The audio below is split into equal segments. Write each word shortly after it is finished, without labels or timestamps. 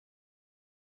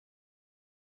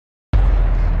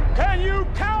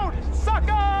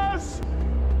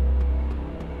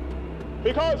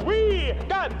because we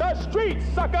got the streets,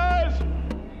 suckers.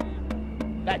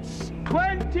 That's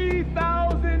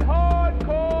 20,000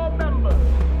 hardcore members,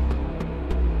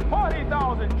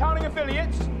 40,000 counting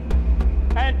affiliates,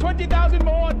 and 20,000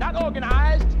 more not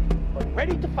organized, but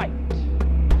ready to fight.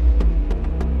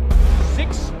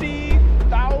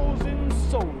 60,000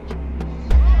 soldiers.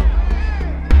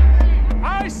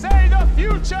 I say the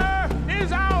future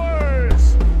is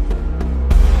ours.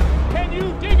 Can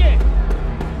you dig it?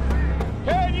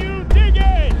 Can you dig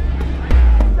it?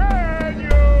 Can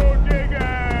you dig it?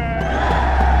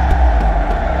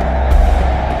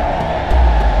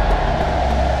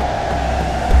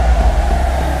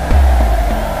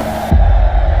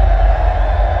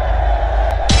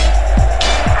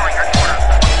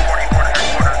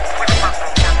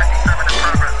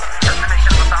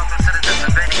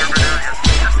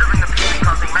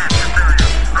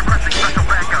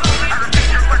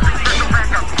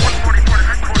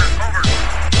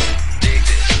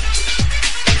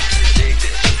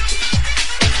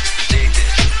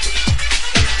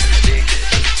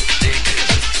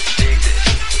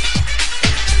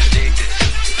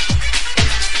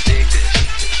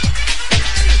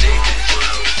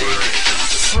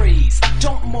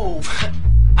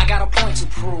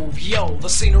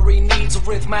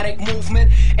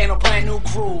 Movement and a brand new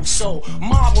groove. So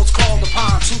marbles called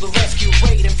upon to the rescue,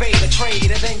 raid, invade, a trade,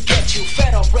 and then get you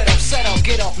fed up, red up, set up,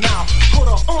 get up now. Put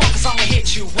up on, cause I'ma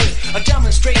hit you with a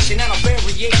demonstration and a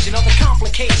variation of the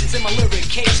complications in my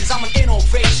lyrications. I'm an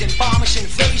innovation, bombish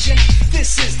invasion.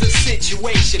 This is the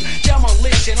situation.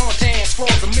 Demolition on a dance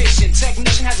floor's a mission.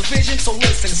 Technician has a vision, so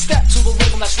listen. Step to the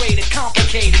rhythm that's rated,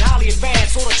 complicated, highly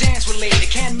advanced, or the dance related.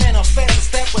 Can manifest a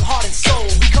step with heart and soul.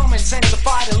 We come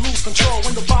intensified and lose control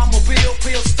when the bomb-mobile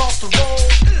peel starts to roll.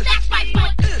 That's right, boy.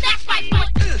 That's right, boy.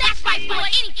 That's right, boy.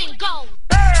 Anything goes.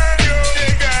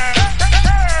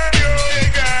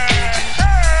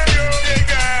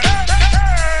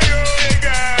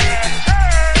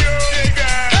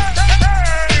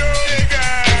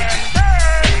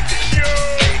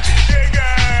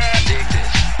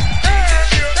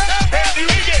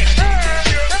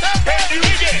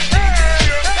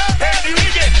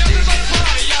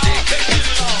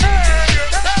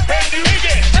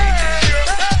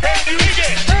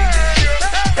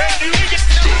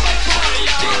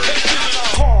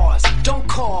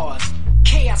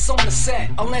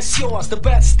 Unless yours the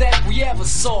best that we ever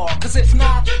saw. Cause if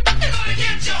not,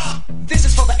 this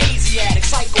is for the Asiatic,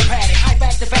 psychopathic,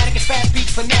 hype-activatic and fast beat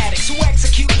fanatics who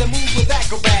execute the moves with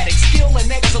acrobatic skill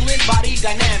and excellent body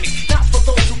dynamic. Not for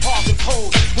those who pause and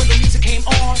pose. When the music came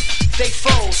on, they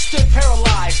froze, stood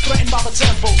paralyzed, threatened by the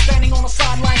tempo, standing on the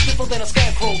sideline, stiffer than a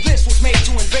scarecrow. This was made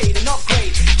to invade and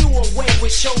upgrade, do away with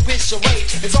showbiz charade.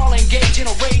 It's all engaged in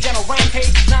a rage and a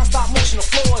rampage. Non-stop motion, the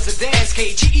floor is a dance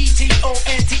cage.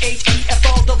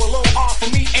 GETONTHEFLOOR for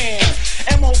me and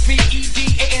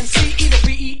MOVEDANC. Either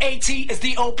BEAT is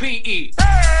the OPE.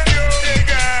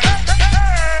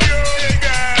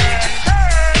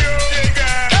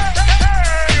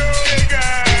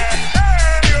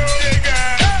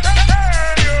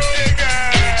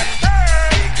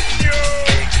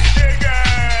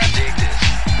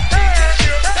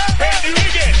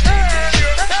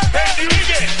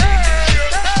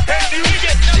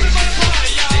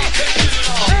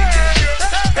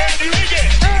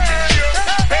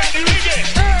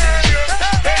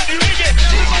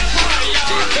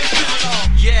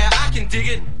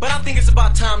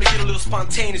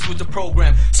 Spontaneous with the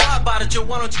program. So how about it, Joe?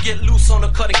 Why don't you get loose on the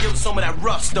cut and give us some of that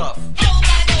rough stuff?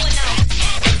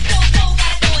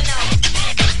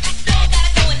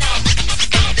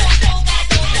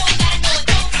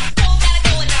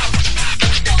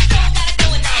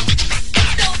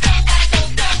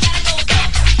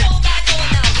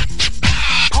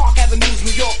 Park Avenue's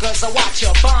New Yorkers, I watch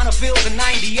ya. Bonnevilles and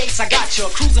 98s, I got ya.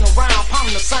 Cruising around,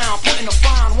 pounding the sound, putting the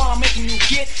fine while I'm making you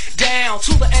get down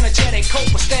to the energetic,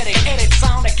 copacetic, edit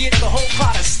sound that gets the whole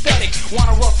crowd aesthetic. Want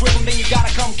a rough rhythm, then you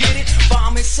gotta come get it.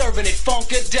 Bomb is serving it,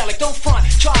 funkadelic. Don't front,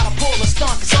 try to pull a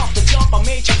stunt, cause off the jump I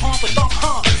made you pump and thump,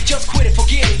 Just quit it,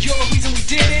 forget it. You're the reason we